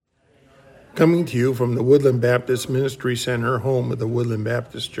Coming to you from the Woodland Baptist Ministry Center, home of the Woodland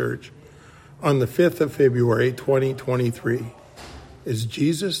Baptist Church, on the 5th of February, 2023. Is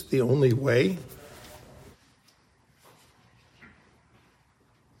Jesus the only way?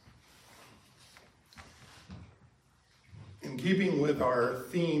 In keeping with our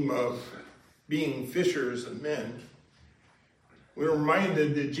theme of being fishers of men, we're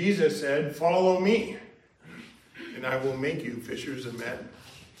reminded that Jesus said, "Follow me, and I will make you fishers of men."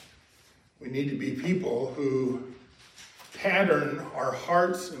 We need to be people who pattern our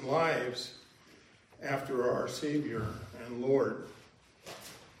hearts and lives after our Savior and Lord.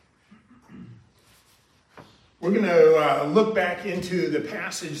 We're going to look back into the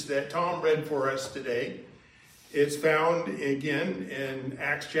passage that Tom read for us today. It's found again in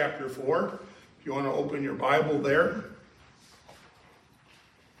Acts chapter 4. If you want to open your Bible there.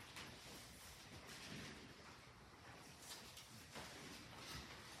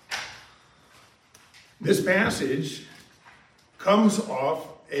 This passage comes off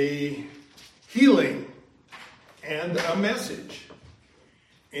a healing and a message.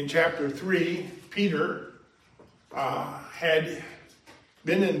 In chapter 3, Peter had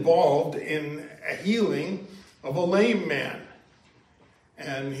been involved in a healing of a lame man.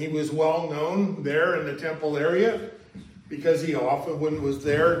 And he was well known there in the temple area because he often was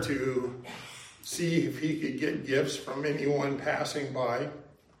there to see if he could get gifts from anyone passing by.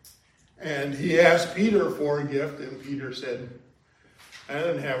 And he asked Peter for a gift, and Peter said, "I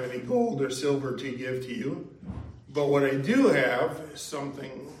don't have any gold or silver to give to you, but what I do have is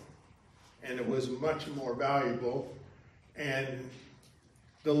something," and it was much more valuable. And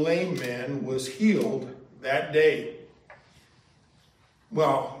the lame man was healed that day.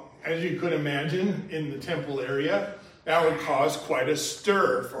 Well, as you could imagine, in the temple area, that would cause quite a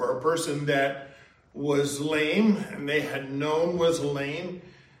stir for a person that was lame, and they had known was lame.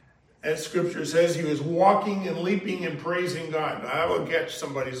 As Scripture says, he was walking and leaping and praising God. That would catch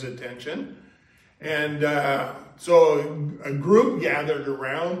somebody's attention. And so a group gathered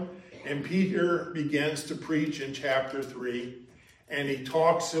around, and Peter begins to preach in chapter 3. And he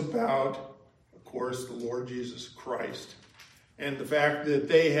talks about, of course, the Lord Jesus Christ and the fact that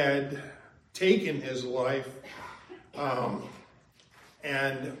they had taken his life.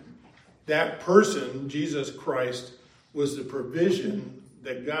 And that person, Jesus Christ, was the provision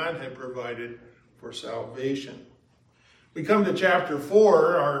that God had provided for salvation. We come to chapter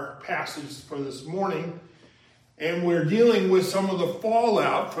 4, our passage for this morning, and we're dealing with some of the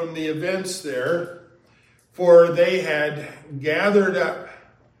fallout from the events there, for they had gathered up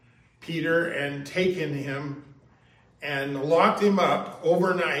Peter and taken him and locked him up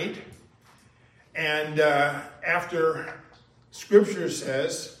overnight. And after Scripture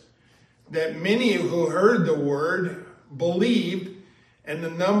says that many who heard the word believed, and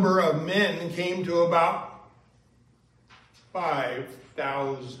the number of men came to about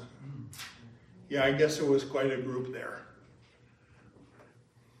 5,000. Yeah, I guess it was quite a group there.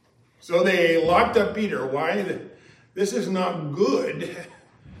 So they locked up Peter. Why? This is not good.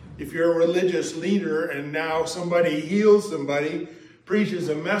 If you're a religious leader and now somebody heals somebody, preaches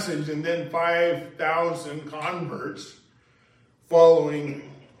a message, and then 5,000 converts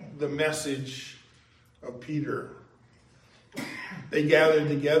following the message of Peter. They gathered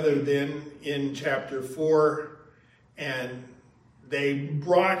together then in chapter 4, and they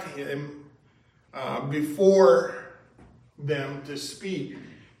brought him before them to speak.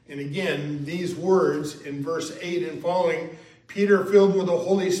 And again, these words in verse 8 and following, Peter, filled with the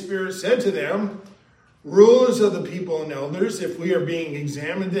Holy Spirit, said to them, "Rulers of the people and elders, if we are being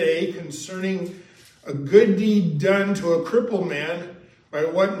examined today concerning a good deed done to a crippled man, by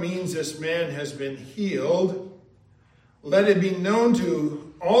what means this man has been healed, let it be known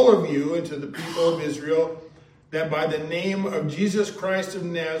to all of you and to the people of Israel that by the name of Jesus Christ of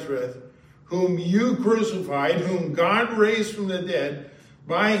Nazareth, whom you crucified, whom God raised from the dead,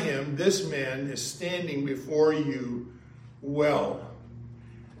 by him this man is standing before you well.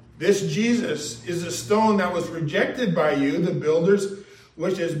 This Jesus is a stone that was rejected by you, the builders,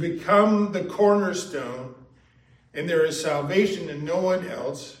 which has become the cornerstone, and there is salvation in no one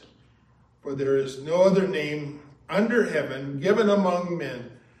else, for there is no other name under heaven given among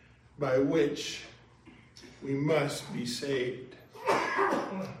men by which we must be saved."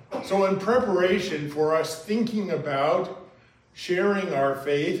 So in preparation for us thinking about sharing our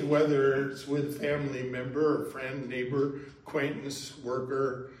faith, whether it's with a family member, a friend, neighbor, acquaintance,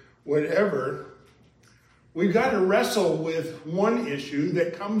 worker, whatever, we've got to wrestle with one issue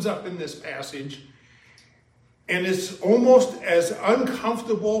that comes up in this passage, and it's almost as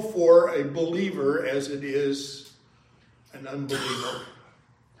uncomfortable for a believer as it is an unbeliever.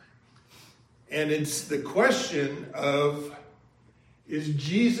 And it's the question of, is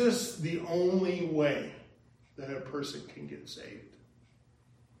Jesus the only way that a person can get saved?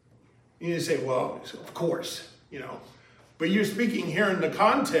 You say, well, of course, But you're speaking here in the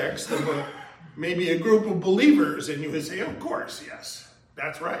context of maybe a group of believers, and you would say, of course, yes,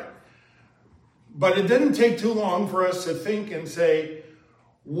 that's right. But it didn't take too long for us to think and say,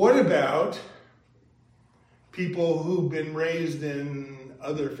 what about people who've been raised in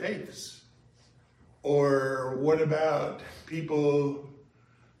other faiths? Or what about people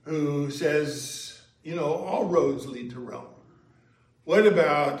who says, all roads lead to Rome? What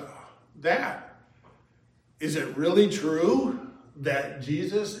about that? Is it really true that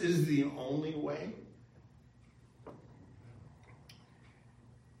Jesus is the only way?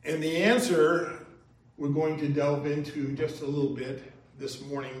 And the answer we're going to delve into just a little bit this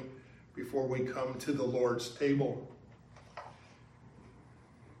morning before we come to the Lord's table.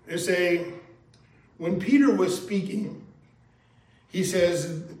 When Peter was speaking, he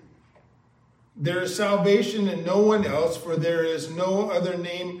says, there is salvation in no one else, for there is no other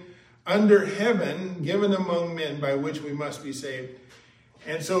name under heaven given among men by which we must be saved.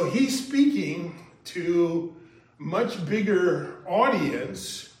 And so he's speaking to a much bigger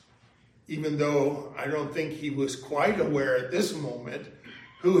audience, even though I don't think he was quite aware at this moment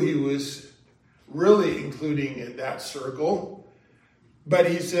who he was really including in that circle. But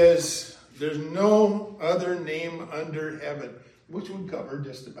he says, there's no other name under heaven, which would cover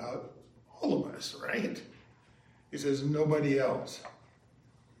just about all of us, right? He says, nobody else.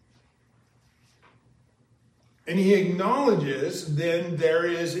 And he acknowledges then there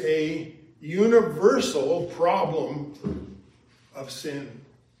is a universal problem of sin.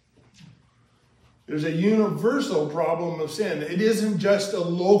 There's a universal problem of sin. It isn't just a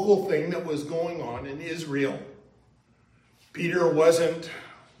local thing that was going on in Israel. Peter wasn't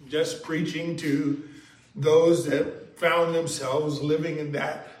just preaching to those that found themselves living in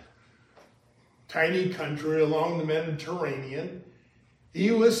that tiny country along the Mediterranean.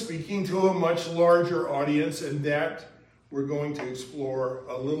 He was speaking to a much larger audience, and that we're going to explore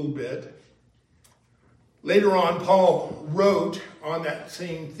a little bit. Later on, Paul wrote on that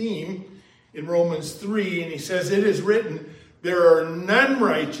same theme in Romans 3, and he says, it is written, there are none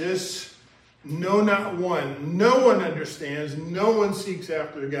righteous, no, not one. No one understands, no one seeks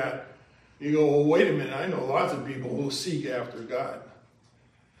after God. You go, well, wait a minute, I know lots of people who seek after God.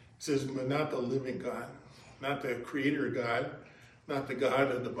 He says, but not the living God, not the creator God, not the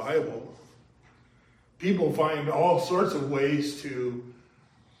God of the Bible. People find all sorts of ways to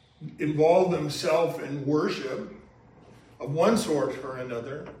involve themselves in worship of one sort or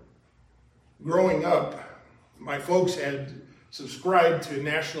another. Growing up, my folks had subscribed to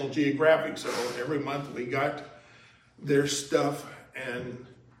National Geographic, so every month we got their stuff, and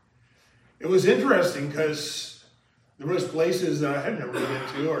it was interesting because there was places that I had never been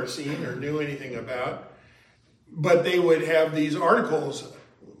to or seen or knew anything about, but they would have these articles,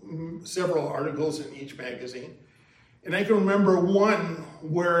 several articles in each magazine, and I can remember one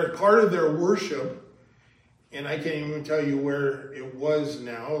where part of their worship, and I can't even tell you where it was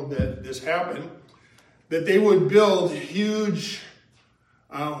now that this happened, that they would build huge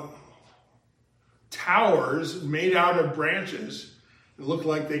towers made out of branches. It looked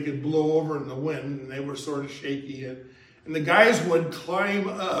like they could blow over in the wind, and they were sort of shaky. And the guys would climb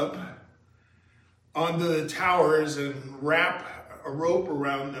up onto the towers and wrap a rope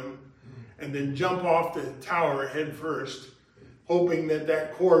around them and then jump off the tower head first, hoping that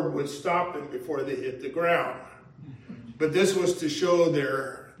that cord would stop them before they hit the ground. But this was to show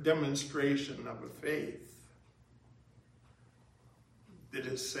their demonstration of a faith. Did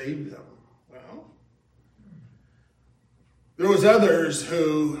it save them? Well, there was others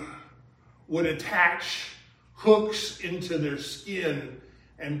who would attach hooks into their skin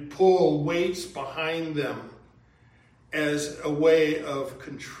and pull weights behind them as a way of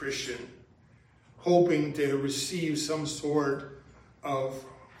contrition, hoping to receive some sort of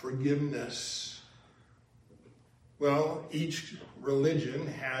forgiveness. Well, each religion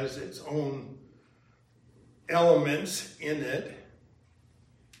has its own elements in it.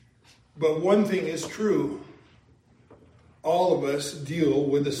 But one thing is true. All of us deal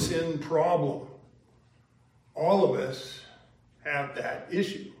with a sin problem. All of us have that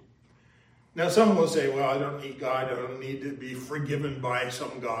issue. Now, some will say, well, I don't need God. I don't need to be forgiven by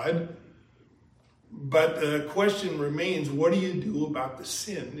some God. But the question remains, what do you do about the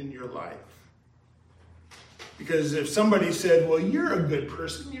sin in your life? Because if somebody said, well, you're a good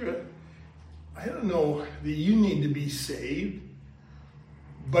person, I don't know that you need to be saved.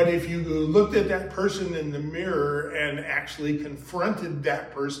 But if you looked at that person in the mirror and actually confronted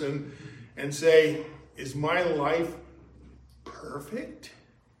that person and say, is my life perfect?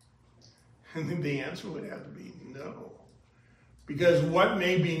 And then the answer would have to be no. Because what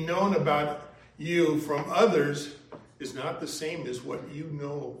may be known about you from others is not the same as what you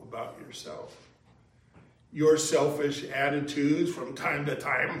know about yourself. Your selfish attitudes from time to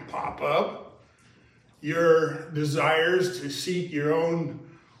time pop up. Your desires to seek your own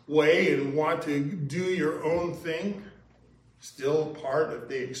way and want to do your own thing, still part of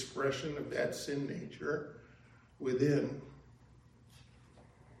the expression of that sin nature within.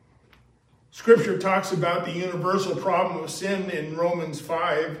 Scripture talks about the universal problem of sin in Romans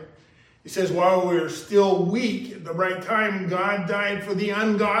 5. He says, while we were still weak, at the right time, God died for the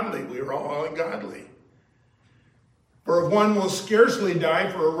ungodly. We were all ungodly. For if one will scarcely die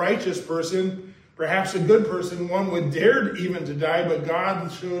for a righteous person, perhaps a good person, one would dare even to die, but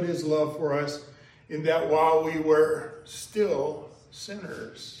God showed his love for us in that while we were still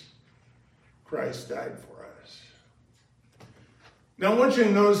sinners, Christ died for us. Now I want you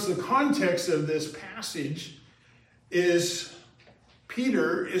to notice the context of this passage is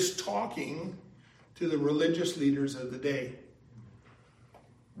Peter is talking to the religious leaders of the day.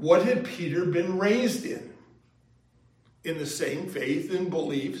 What had Peter been raised in? In the same faith and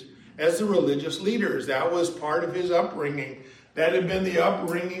beliefs as the religious leaders. That was part of his upbringing. That had been the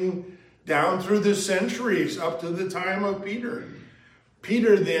upbringing down through the centuries up to the time of Peter.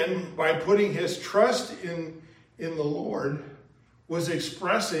 Peter then, by putting his trust in the Lord, was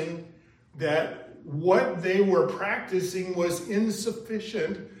expressing that what they were practicing was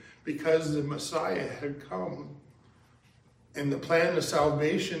insufficient because the Messiah had come and the plan of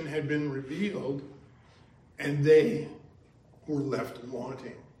salvation had been revealed, and they were left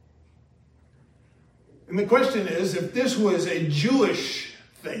wanting. And the question is, if this was a Jewish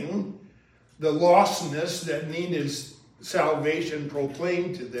thing, the lostness that needed salvation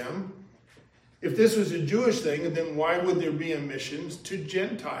proclaimed to them, if this was a Jewish thing, then why would there be a mission to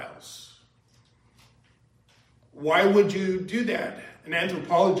Gentiles? Why would you do that? An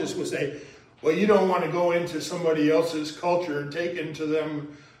anthropologist would say, well, you don't want to go into somebody else's culture and take into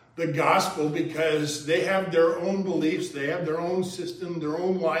them the gospel because they have their own beliefs, they have their own system, their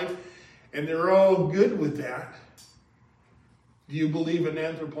own life, and they're all good with that. Do you believe in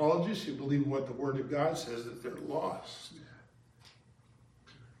anthropologists? You believe what the Word of God says, that they're lost.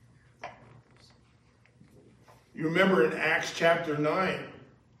 You remember in Acts chapter 9,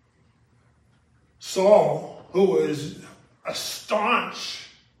 Saul, who was a staunch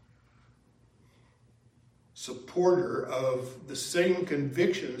supporter of the same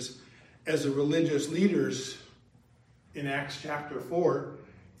convictions as the religious leaders in Acts chapter 4,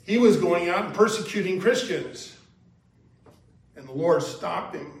 he was going out and persecuting Christians. And the Lord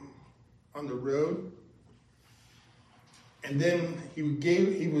stopped him on the road. And then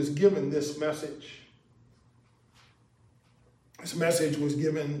he was given this message. This message was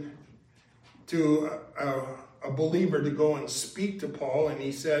given to a believer to go and speak to Paul. And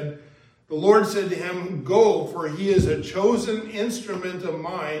he said, the Lord said to him, go, for he is a chosen instrument of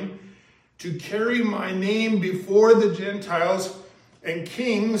mine to carry my name before the Gentiles and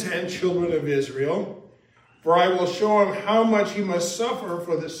kings and children of Israel. For I will show him how much he must suffer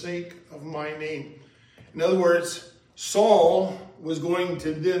for the sake of my name. In other words, Saul was going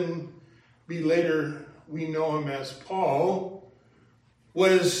to then be later, we know him as Paul,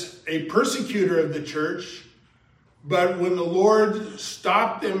 was a persecutor of the church. But when the Lord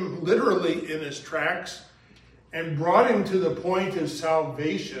stopped him literally in his tracks and brought him to the point of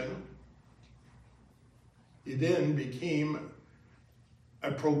salvation, he then became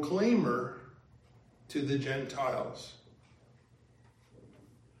a proclaimer to the Gentiles.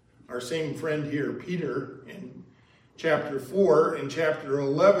 Our same friend here, Peter, in chapter 4 and chapter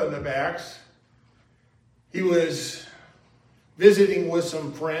 11 of Acts, he was visiting with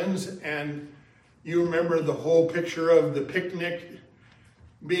some friends, and you remember the whole picture of the picnic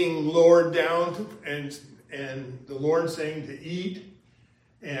being lowered down and the Lord saying to eat.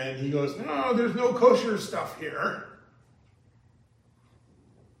 And he goes, no, there's no kosher stuff here.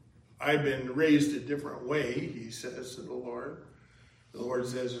 I've been raised a different way, he says to the Lord. The Lord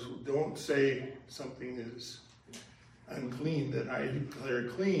says, don't say something is unclean that I declare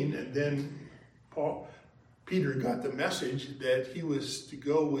clean. And then Peter got the message that he was to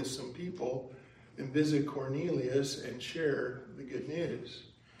go with some people and visit Cornelius and share the good news.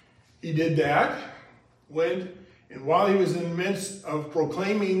 He did that, went, and while he was in the midst of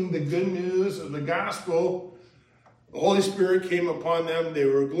proclaiming the good news of the gospel, the Holy Spirit came upon them. They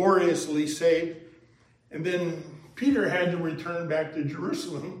were gloriously saved. And then Peter had to return back to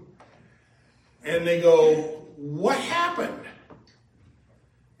Jerusalem. And they go, what happened?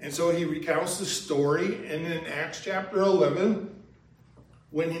 And so he recounts the story, and in Acts chapter 11,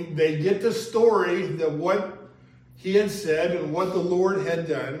 when they get the story that what he had said and what the Lord had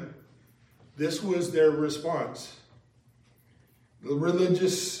done, this was their response. The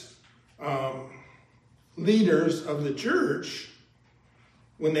religious leaders of the church,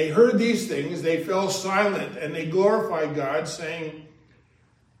 when they heard these things, they fell silent and they glorified God, saying,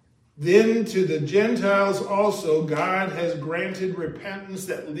 "Then to the Gentiles also God has granted repentance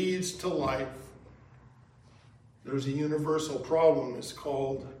that leads to life." There's a universal problem. It's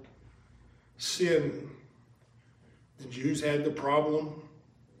called sin. The Jews had the problem.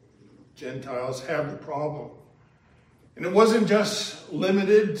 Gentiles have the problem. And it wasn't just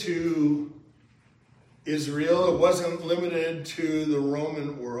limited to Israel. It wasn't limited to the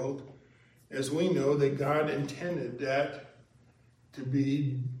Roman world. As we know, that God intended that to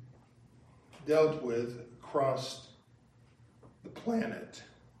be dealt with across the planet.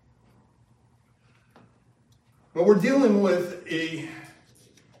 But we're dealing with a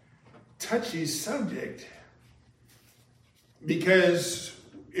touchy subject, because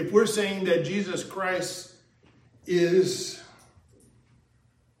if we're saying that Jesus Christ is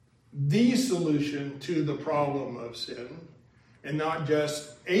the solution to the problem of sin, and not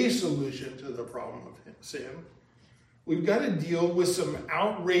just a solution to the problem of sin, we've got to deal with some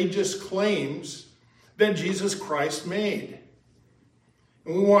outrageous claims that Jesus Christ made.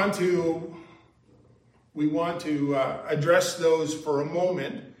 And we want to address those for a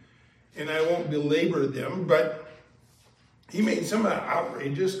moment, and I won't belabor them, but he made some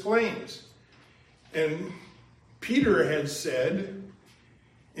outrageous claims. And Peter had said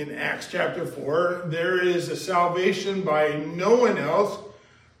in Acts chapter 4, "There is a salvation by no one else,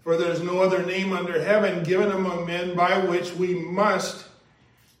 for there is no other name under heaven given among men by which we must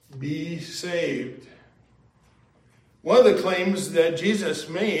be saved." One of the claims that Jesus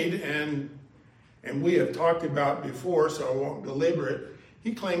made, and we have talked about before, so I won't belabor it,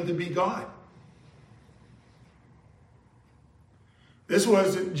 he claimed to be God.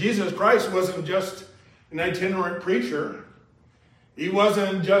 Jesus Christ wasn't just an itinerant preacher. He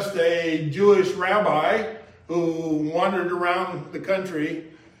wasn't just a Jewish rabbi who wandered around the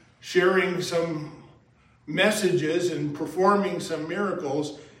country sharing some messages and performing some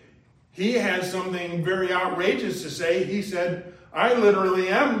miracles. He had something very outrageous to say. He said, "I literally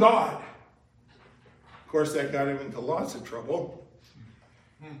am God." Of course, that got him into lots of trouble.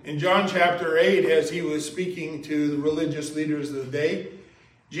 In John chapter 8, as he was speaking to the religious leaders of the day,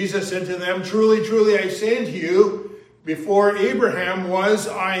 Jesus said to them, "Truly, truly, I say unto you, before Abraham was,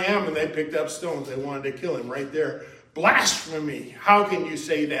 I am." And they picked up stones. They wanted to kill him right there. "Blasphemy! How can you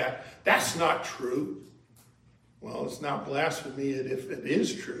say that? That's not true." Well, it's not blasphemy if it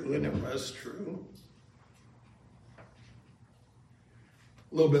is true, and it was true.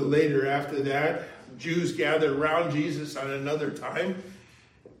 A little bit later after that, Jews gathered around Jesus on another time.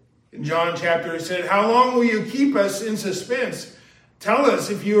 In John chapter, it said, "How long will you keep us in suspense? Tell us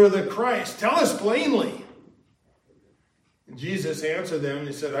if you are the Christ. Tell us plainly." And Jesus answered them and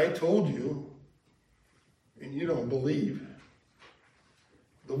he said, "I told you, and you don't believe.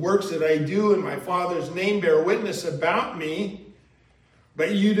 The works that I do in my Father's name bear witness about me,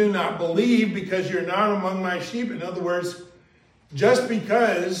 but you do not believe because you're not among my sheep." In other words, just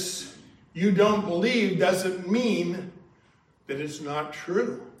because you don't believe doesn't mean that it's not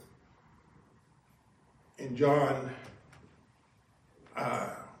true. In John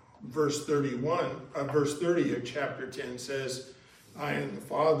verse 30 of chapter 10 says, "I and the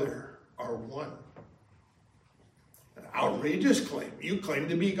Father are one." An outrageous claim. You claim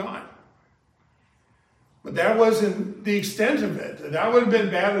to be God. But that wasn't the extent of it. That would have been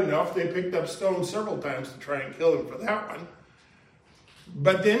bad enough. They picked up stones several times to try and kill him for that one.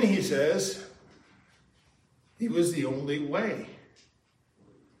 But then he says, he was the only way.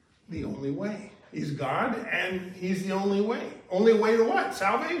 The only way. He's God, and he's the only way. Only way to what?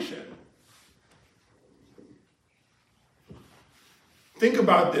 Salvation. Think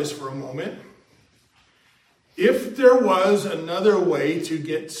about this for a moment. If there was another way to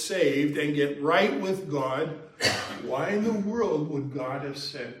get saved and get right with God, why in the world would God have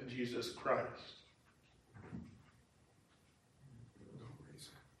sent Jesus Christ?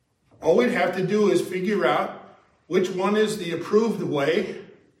 All we'd have to do is figure out which one is the approved way,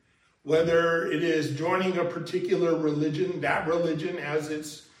 whether it is joining a particular religion. That religion has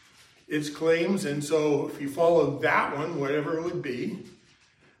its claims, and so if you follow that one, whatever it would be,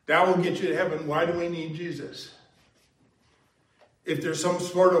 that will get you to heaven. Why do we need Jesus? If there's some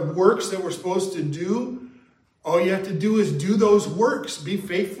sort of works that we're supposed to do, all you have to do is do those works. Be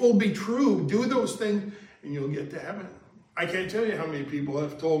faithful, be true, do those things, and you'll get to heaven. I can't tell you how many people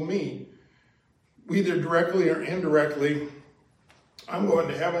have told me, either directly or indirectly, I'm going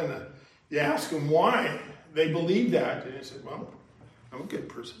to heaven. You ask them why they believe that, and they say, well, I'm a good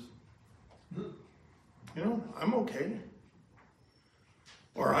person. I'm okay.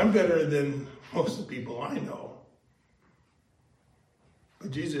 Or I'm better than most of the people I know.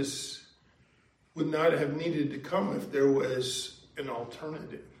 But Jesus would not have needed to come if there was an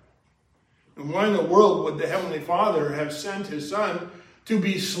alternative. And why in the world would the Heavenly Father have sent his Son to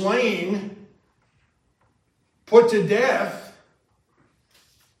be slain, put to death,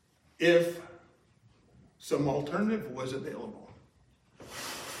 if some alternative was available?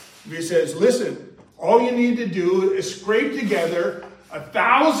 He says, listen, all you need to do is scrape together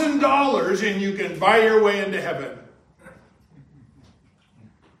 $1,000 and you can buy your way into heaven.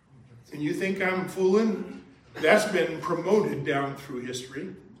 And you think I'm fooling? That's been promoted down through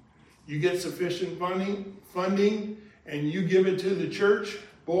history. You get sufficient funding and you give it to the church,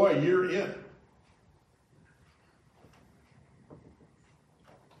 boy, you're in.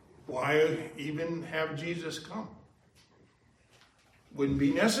 Why even have Jesus come? Wouldn't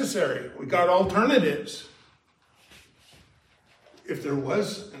be necessary. We got alternatives. If there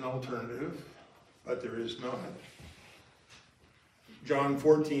was an alternative, but there is not. John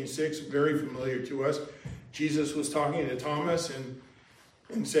 14:6, very familiar to us. Jesus was talking to Thomas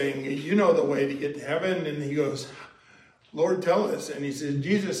and saying, you know the way to get to heaven. And he goes, Lord, tell us. And he said,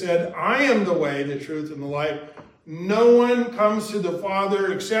 Jesus said, I am the way, the truth, and the life. No one comes to the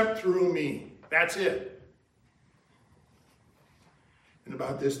Father except through me. That's it. And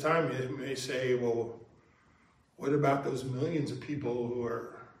about this time, you may say, well, what about those millions of people who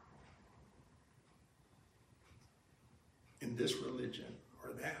are in this religion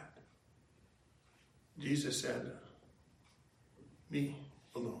or that? Jesus said, me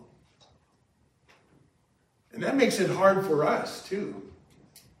alone. And that makes it hard for us, too.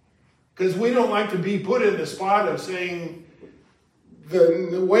 Because we don't like to be put in the spot of saying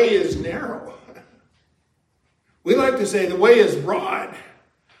the way is narrow. We like to say the way is broad.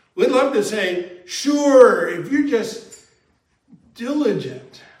 We'd love to say, sure, if you're just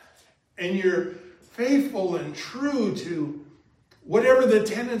diligent and you're faithful and true to whatever the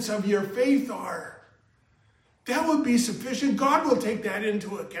tenets of your faith are, that would be sufficient. God will take that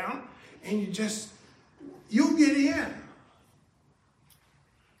into account and you'll get in.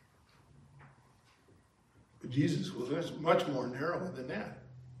 But Jesus was much more narrow than that.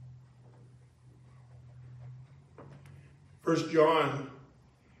 1 John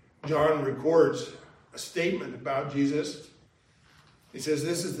records a statement about Jesus. He says,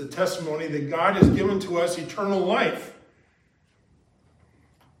 this is the testimony that God has given to us eternal life.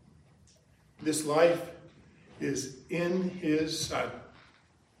 This life is in his Son.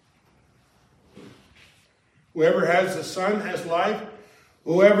 Whoever has the Son has life.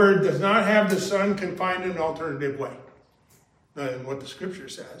 Whoever does not have the Son can find an alternative way. And what the Scripture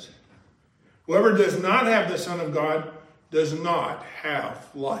says. Whoever does not have the Son of God does not have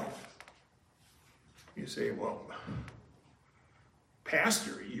life. You say, well,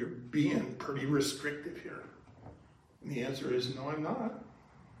 Pastor, you're being pretty restrictive here. And the answer is, no, I'm not.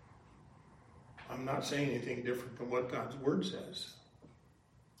 I'm not saying anything different than what God's Word says.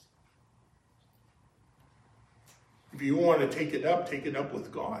 If you want to take it up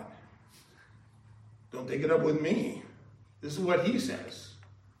with God. Don't take it up with me. This is what he says.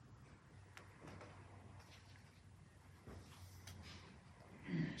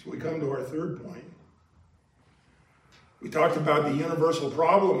 So we come to our third point. We talked about the universal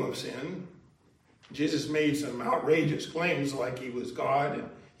problem of sin. Jesus made some outrageous claims like he was God and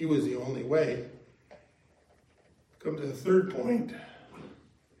he was the only way. Come to the third point.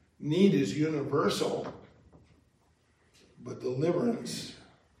 Need is universal, but deliverance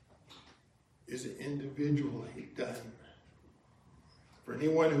is individually done for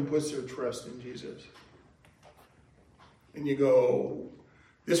anyone who puts their trust in Jesus. And you go,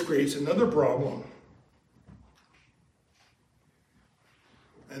 this creates another problem.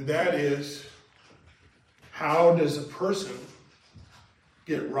 And that is, how does a person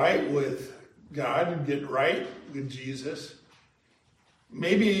get right with God and get right with Jesus?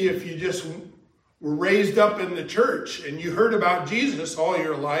 Maybe if you just were raised up in the church and you heard about Jesus all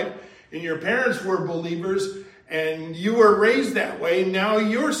your life and your parents were believers and you were raised that way, now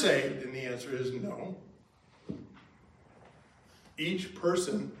you're saved. And the answer is no. Each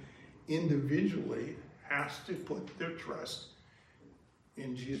person individually has to put their trust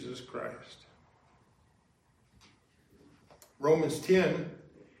in Jesus Christ. Romans 10,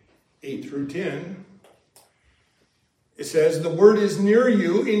 8 through 10, It says, the word is near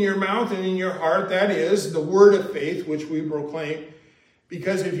you, in your mouth and in your heart. That is the word of faith, which we proclaim.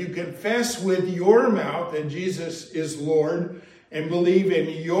 Because if you confess with your mouth that Jesus is Lord and believe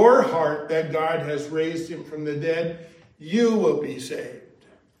in your heart that God has raised him from the dead, you will be saved.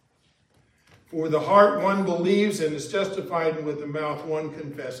 For with the heart one believes and is justified, and with the mouth one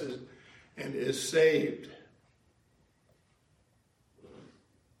confesses and is saved.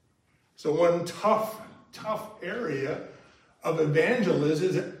 So one tough area of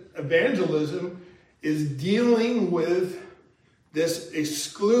evangelism is dealing with this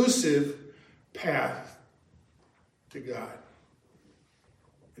exclusive path to God.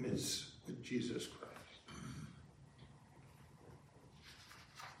 And it's with Jesus Christ.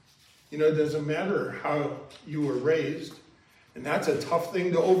 You know, it doesn't matter how you were raised, and that's a tough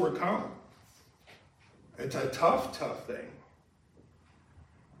thing to overcome. It's a tough thing.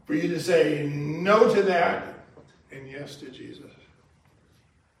 For you to say no to that and yes to Jesus.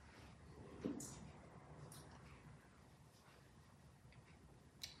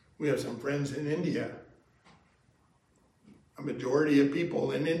 We have some friends in India. A majority of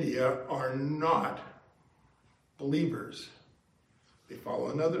people in India are not believers. They follow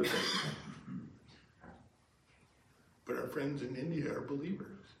another faith. But our friends in India are believers.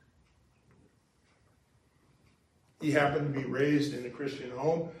 He happened to be raised in a Christian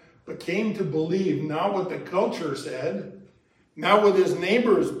home, but came to believe not what the culture said, not what his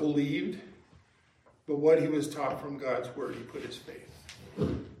neighbors believed, but what he was taught from God's word. He put his faith.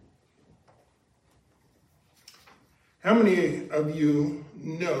 How many of you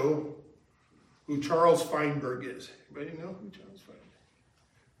know who Charles Feinberg is? Anybody know who Charles Feinberg is?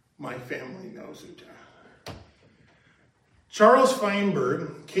 My family knows who Charles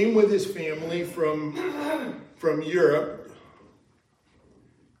Feinberg came with his family from Europe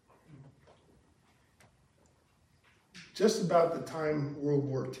just about the time World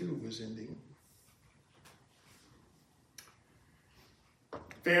War II was ending.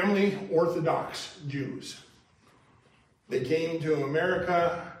 Family Orthodox Jews. They came to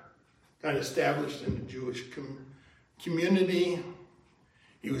America, got established in the Jewish community.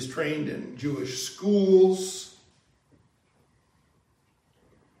 He was trained in Jewish schools.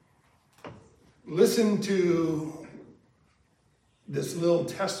 Listen to this little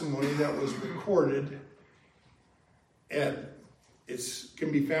testimony that was recorded it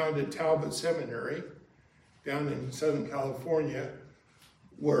can be found at Talbot Seminary down in Southern California,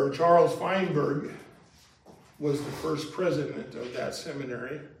 where Charles Feinberg was the first president of that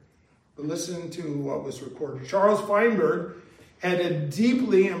seminary. But listen to what was recorded. Charles Feinberg had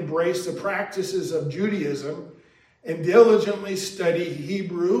deeply embraced the practices of Judaism and diligently studied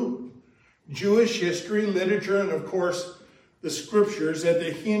Hebrew, Jewish history, literature, and of course, the scriptures at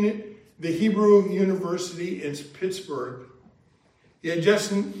the Hebrew University in Pittsburgh. He had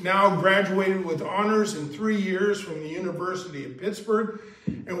just now graduated with honors in 3 years from the University of Pittsburgh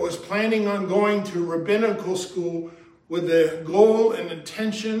and was planning on going to rabbinical school with the goal and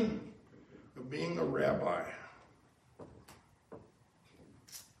intention of being a rabbi.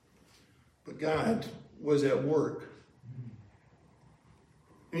 But God was at work.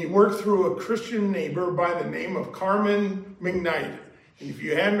 And he worked through a Christian neighbor by the name of Carmen McKnight. And if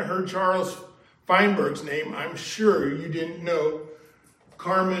you hadn't heard Charles Feinberg's name, I'm sure you didn't know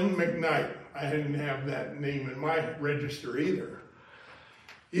Carmen McKnight. I didn't have that name in my register either.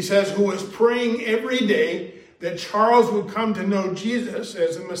 He says, who was praying every day that Charles would come to know Jesus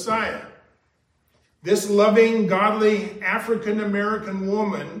as the Messiah. This loving, godly African-American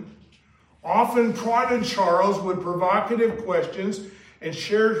woman often prodded Charles with provocative questions and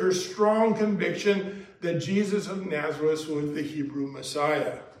shared her strong conviction that Jesus of Nazareth was the Hebrew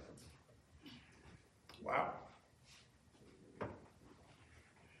Messiah. Wow.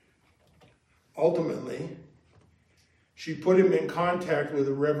 Ultimately, she put him in contact with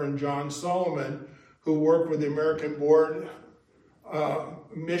the Reverend John Solomon, who worked with the American Board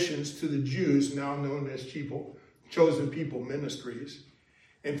Missions to the Jews, now known as Chosen People Ministries.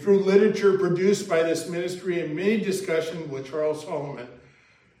 And through literature produced by this ministry and many discussions with Charles Solomon,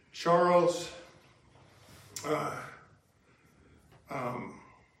 Charles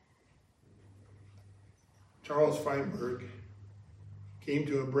Feinberg came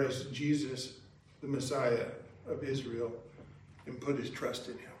to embrace Jesus, the Messiah of Israel, and put his trust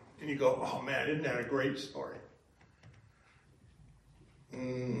in him. And you go, oh man, isn't that a great story?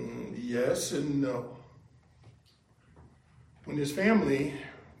 Yes and no. When his family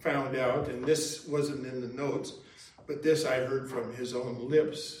found out, and this wasn't in the notes, but this I heard from his own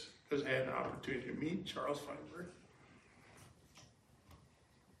lips, because I had an opportunity to meet Charles Feinberg.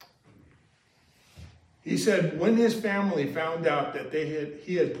 He said when his family found out that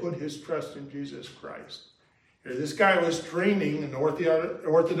he had put his trust in Jesus Christ. This guy was training in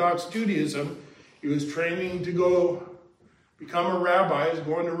Orthodox Judaism. He was training to go become a rabbi. He was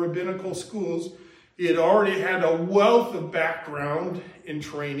going to rabbinical schools. He had already had a wealth of background in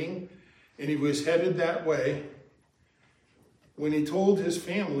training, and he was headed that way. When he told his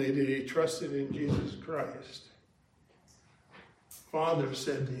family that he trusted in Jesus Christ, Father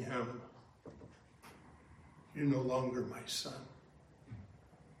said to him, "You're no longer my son."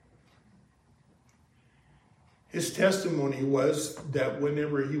 His testimony was that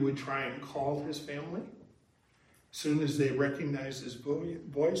whenever he would try and call his family, as soon as they recognized his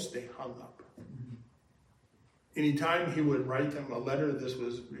voice, they hung up. Anytime he would write them a letter, this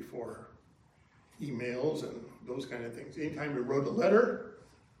was before emails and those kind of things. Anytime he wrote a letter,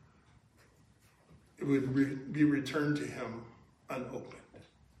 it would be returned to him unopened.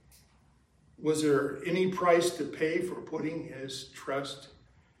 Was there any price to pay for putting his trust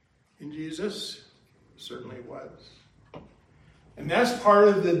in Jesus? Certainly was. And that's part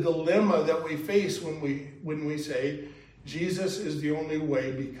of the dilemma that we face when we say Jesus is the only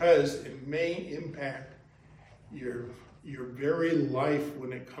way, because it may impact your very life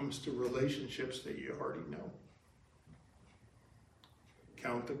when it comes to relationships that you already know.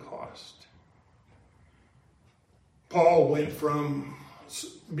 Count the cost. Paul went from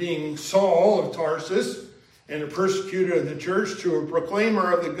being Saul of Tarsus and a persecutor of the church to a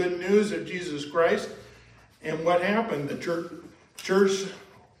proclaimer of the good news of Jesus Christ. And what happened? The church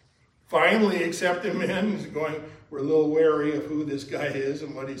finally accepted him in. He's going, we're a little wary of who this guy is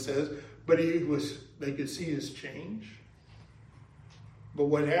and what he says. But they could see his change. But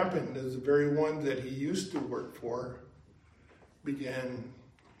what happened is the very one that he used to work for began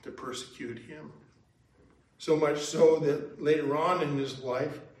to persecute him. So much so that later on in his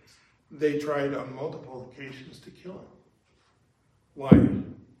life, they tried on multiple occasions to kill him. Why?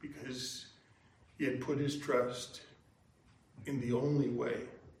 Because he had put his trust in the only way,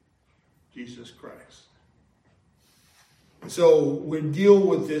 Jesus Christ. And so we deal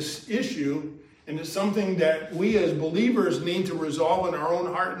with this issue, and it's something that we as believers need to resolve in our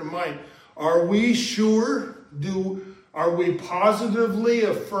own heart and mind. Are we sure? Are we positively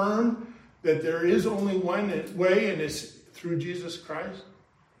affirm that there is only one way, and it's through Jesus Christ?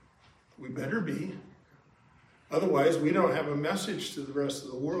 We better be. Otherwise, we don't have a message to the rest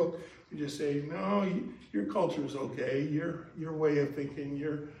of the world. We just say, no, your culture is okay. Your way of thinking,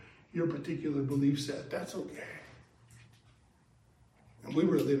 your particular belief set, that's okay. And we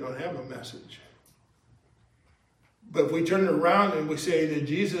really don't have a message. But if we turn it around and we say that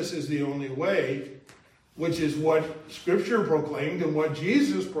Jesus is the only way, which is what Scripture proclaimed and what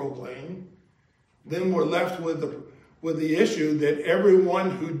Jesus proclaimed, then we're left with the issue that everyone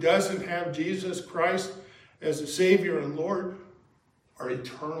who doesn't have Jesus Christ as a Savior and Lord are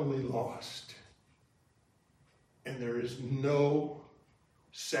eternally lost. And there is no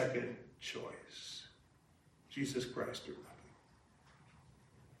second choice. Jesus Christ or nothing.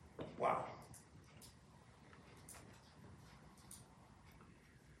 Wow.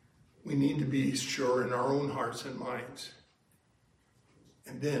 We need to be sure in our own hearts and minds.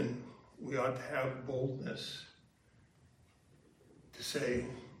 And then we ought to have boldness to say,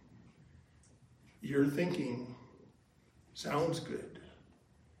 your thinking sounds good,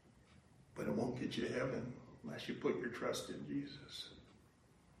 but it won't get you to heaven unless you put your trust in Jesus.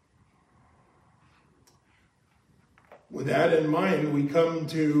 With that in mind, we come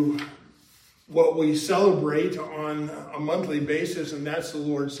to what we celebrate on a monthly basis, and that's the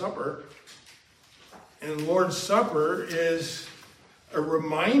Lord's Supper. And the Lord's Supper is a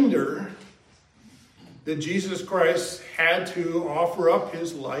reminder that Jesus Christ had to offer up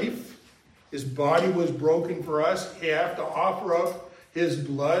his life. His body was broken for us. He had to offer up his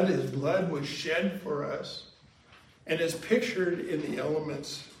blood. His blood was shed for us. And it's pictured in the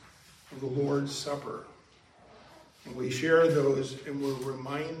elements of the Lord's Supper. And we share those, and we're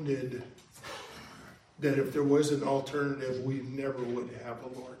reminded that if there was an alternative, we never would have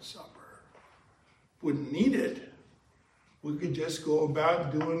a Lord's Supper. Wouldn't need it. We could just go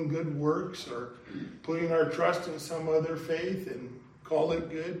about doing good works or putting our trust in some other faith and call it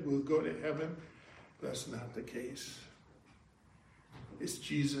good. We'll go to heaven. That's not the case. It's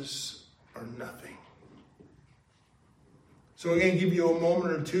Jesus or nothing. So I'm going to give you a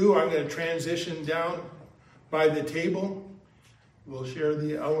moment or two. I'm going to transition down by the table. We'll share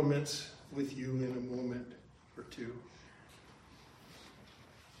the elements with you in a moment or two.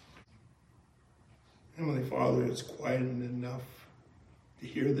 Heavenly Father, it's quieted enough to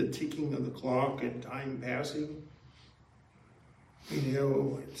hear the ticking of the clock and time passing. You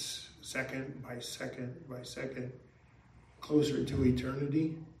know, it's second by second by second closer to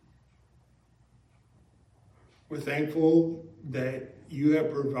eternity. We're thankful that you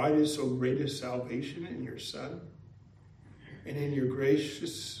have provided so great a salvation in your Son, and in your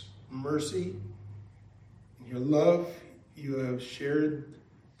gracious mercy, in your love, you have shared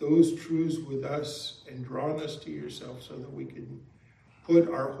those truths with us and drawn us to yourself so that we can put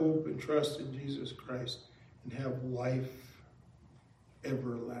our hope and trust in Jesus Christ and have life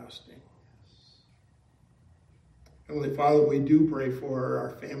everlasting. Heavenly Father, we do pray for our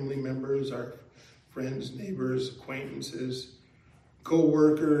family members, our friends, neighbors, acquaintances,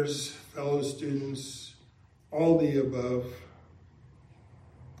 co-workers, fellow students, all the above.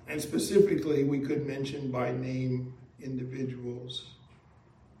 And specifically, we could mention by name individuals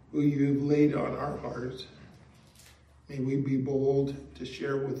who you've laid on our hearts. May we be bold to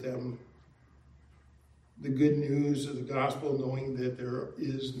share with them the good news of the gospel, knowing that there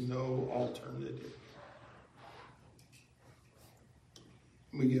is no alternative.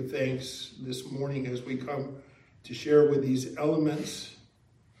 We give thanks this morning as we come to share with these elements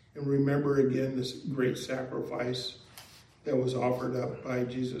and remember again this great sacrifice that was offered up by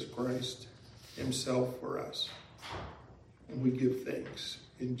Jesus Christ himself for us. And we give thanks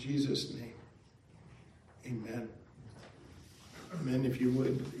in Jesus' name. Amen. Amen, if you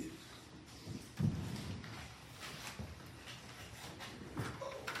would, please.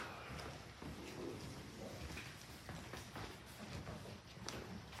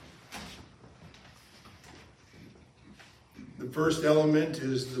 The first element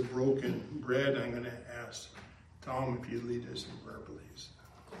is the broken bread. I'm going to ask Tom if you lead us in prayer, please.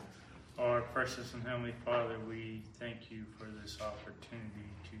 Our precious and heavenly Father, we thank you for this opportunity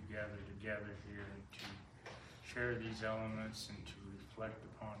to gather together here and to share these elements and to reflect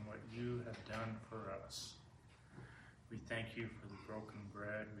upon what you have done for us. We thank you for the broken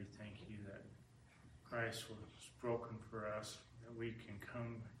bread. We thank you that Christ was broken for us, that we can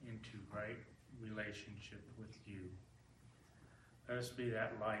come into right relationship with you. Let us be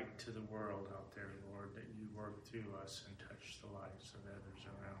that light to the world out there, Lord, that you work through us and touch the lives of others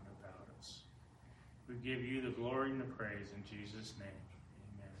around about us. We give you the glory and the praise in Jesus' name.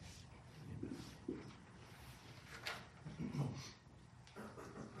 Amen.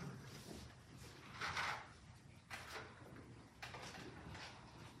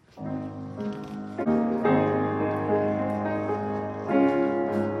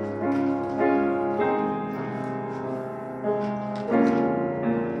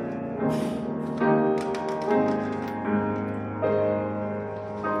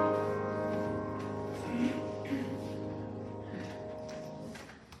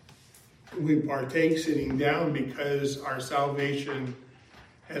 We partake sitting down because our salvation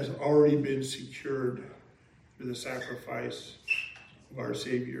has already been secured through the sacrifice of our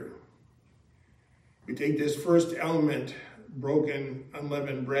Savior. We take this first element, broken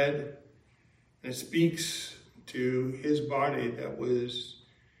unleavened bread, and it speaks to his body that was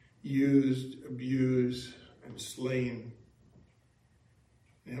used, abused, and slain.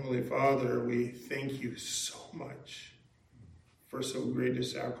 Heavenly Father, we thank you so much for so great a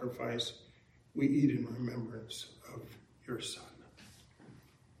sacrifice. We eat in remembrance of your Son.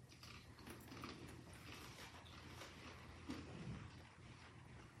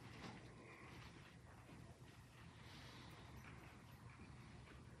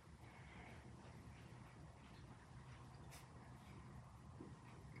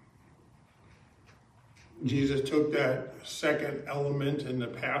 Jesus took that second element in the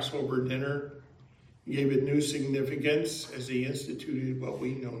Passover dinner, gave it new significance as he instituted what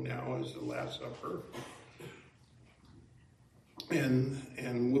we know now as the Last Supper.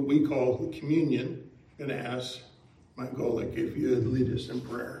 And what we call communion. I'm going to ask Mike Golick if you would lead us in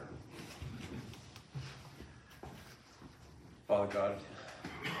prayer. Father God,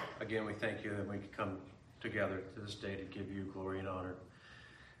 again we thank you that we can come together to this day to give you glory and honor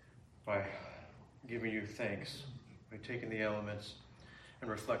by giving you thanks, by taking the elements and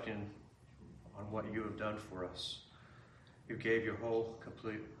reflecting on what you have done for us. You gave your whole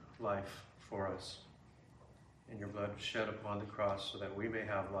complete life for us, and your blood shed upon the cross so that we may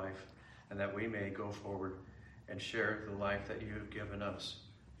have life and that we may go forward and share the life that you have given us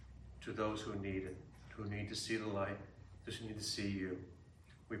to those who need it, who need to see the light, who need to see you.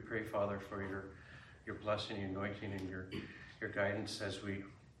 We pray, Father, for your blessing, your anointing, and your guidance as we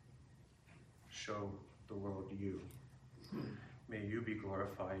show the world you. May you be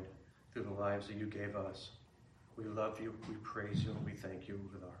glorified through the lives that you gave us. We love you, we praise you, and we thank you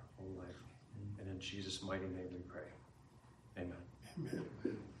with our whole life. And in Jesus' mighty name we pray. Amen. Amen.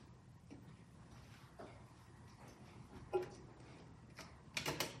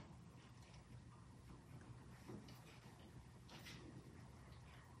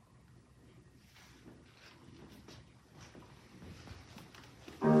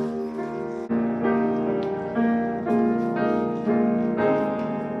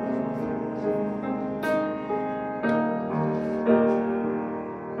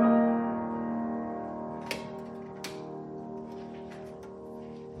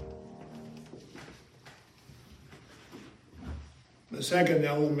 The second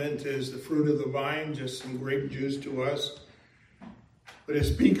element is the fruit of the vine, just some grape juice to us. But it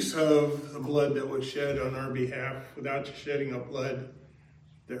speaks of the blood that was shed on our behalf. Without the shedding of blood,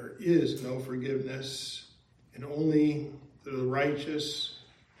 there is no forgiveness. And only through the righteous,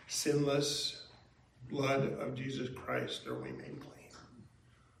 sinless blood of Jesus Christ are we made clean.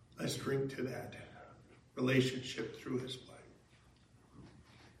 Let's drink to that relationship through his blood.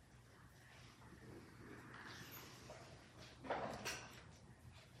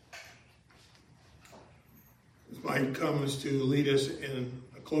 As Mike comes to lead us in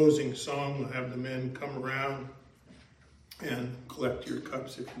a closing song, we'll have the men come around and collect your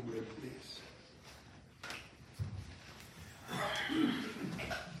cups if you would, please.